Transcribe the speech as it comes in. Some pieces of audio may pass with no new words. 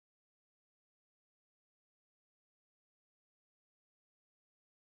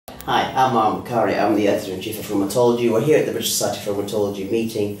Hi, I'm Marwan Bukhari. I'm the Editor-in-Chief of Rheumatology. We're here at the British Society for Rheumatology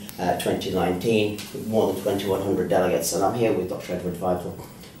meeting 2019 with more than 2,100 delegates, and I'm here with Dr. Edward Vital,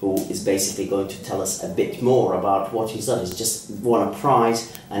 who is basically going to tell us a bit more about what he's done. He's just won a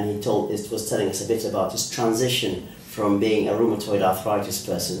prize, and he was telling us a bit about his transition from being a rheumatoid arthritis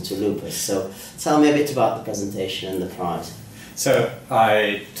person to lupus. So tell me a bit about the presentation and the prize. So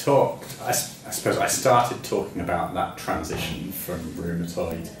I suppose I started talking about that transition from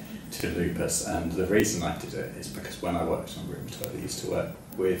rheumatoid to lupus, and the reason I did it is because when I worked on rheumatoid, I used to work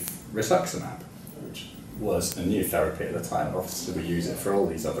with rituximab, which was a new therapy at the time. Obviously we use it for all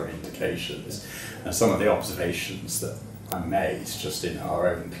these other indications, and some of the observations that I made just in our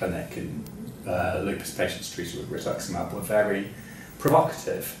own clinic in lupus patients treated with rituximab were very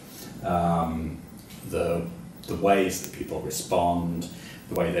provocative. The ways that people respond,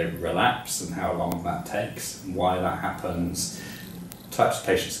 the way they relapse and how long that takes, and why that happens, types of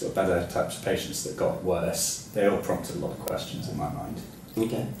patients that got better, types of patients that got worse, they all prompted a lot of questions in my mind.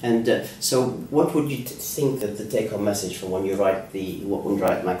 Okay, and so what would you think that the take-home message from when you write the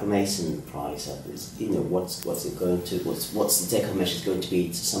Michael Mason Prize is? You know, what's the take-home message going to be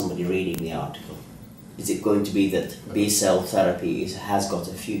to somebody reading the article? Is it going to be that B-cell therapy has got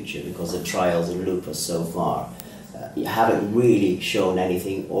a future because the trials in lupus so far haven't really shown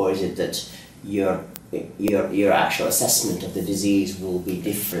anything, or is it that your actual assessment of the disease will be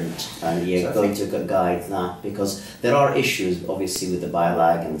different and you're going to guide that? Because there are issues obviously with the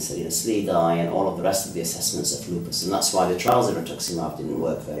BioLag and SLEDAI and all of the rest of the assessments of lupus, and that's why the trials of rituximab didn't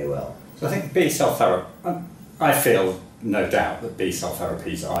work very well. So I think B-cell therapy, I feel no doubt that B-cell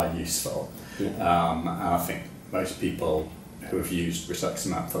therapies are useful. Yeah. And I think most people who have used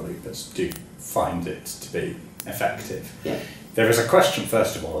rituximab for lupus do find it to be effective. Yeah. There is a question,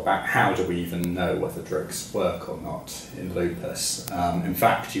 first of all, about how do we even know whether drugs work or not in lupus. In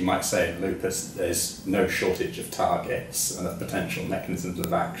fact, you might say in lupus there's no shortage of targets and of potential mechanisms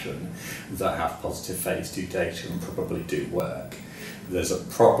of action that have positive phase 2 data and probably do work. There's a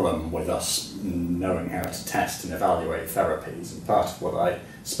problem with us knowing how to test and evaluate therapies, and part of what I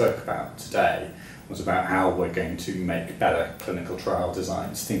spoke about today was about how we're going to make better clinical trial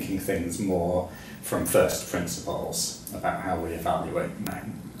designs, thinking things more from first principles about how we evaluate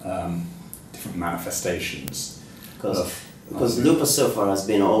different manifestations. Because lupus so far has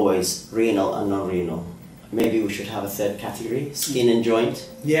been always renal and non-renal. Maybe we should have a third category, skin and joint.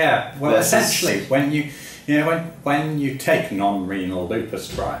 Yeah, well, essentially, when you take non-renal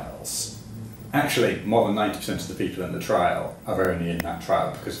lupus trials, actually more than 90% of the people in the trial are only in that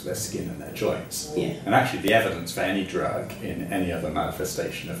trial because of their skin and their joints. Yeah. And actually the evidence for any drug in any other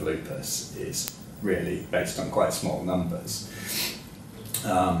manifestation of lupus is really based on quite small numbers.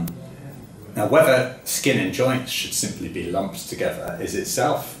 Now whether skin and joints should simply be lumped together is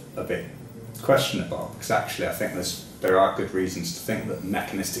itself a bit questionable, because actually I think there are good reasons to think that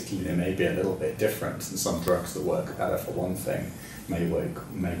mechanistically they may be a little bit different, and some drugs that work better for one thing may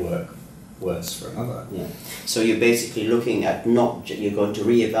work worse for another. Yeah. So you're basically looking at you're going to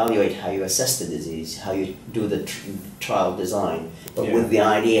re-evaluate how you assess the disease, how you do the trial design, but with the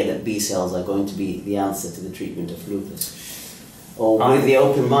idea that B cells are going to be the answer to the treatment of lupus, or with the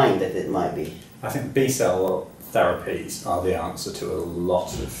open mind that it might be. I think B cell therapies are the answer to a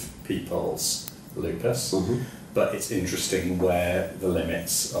lot of people's lupus. Mm-hmm. But it's interesting where the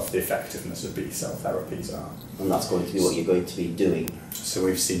limits of the effectiveness of B-cell therapies are. And that's going to be what you're going to be doing. So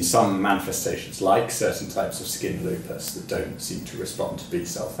we've seen some manifestations, like certain types of skin lupus, that don't seem to respond to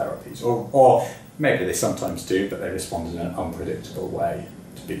B-cell therapies. Or maybe they sometimes do, but they respond in an unpredictable way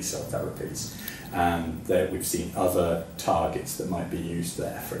to B-cell therapies. And we've seen other targets that might be used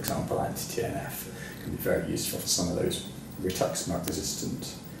there. For example, anti-TNF can be very useful for some of those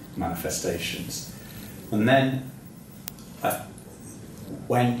rituximab-resistant manifestations. And then,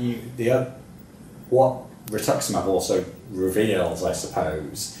 what rituximab also reveals, I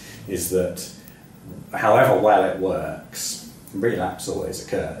suppose, is that however well it works, relapse always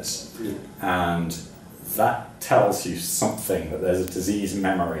occurs. Yeah. And that tells you something, that there's a disease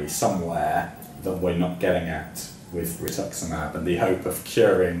memory somewhere that we're not getting at with rituximab, and the hope of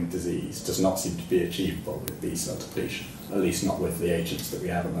curing disease does not seem to be achievable with B-cell depletion, at least not with the agents that we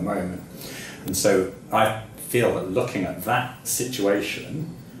have at the moment. And so I feel that looking at that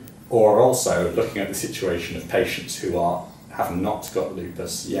situation, or also looking at the situation of patients who have not got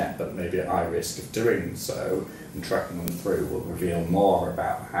lupus yet, but maybe at high risk of doing so, and tracking them through, will reveal more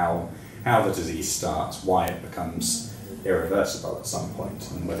about how the disease starts, why it becomes irreversible at some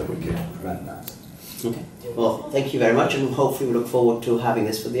point, and whether we could prevent that. Okay. Well, thank you very much, and hopefully we look forward to having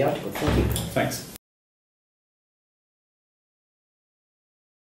this for the article. Thank you. Thanks.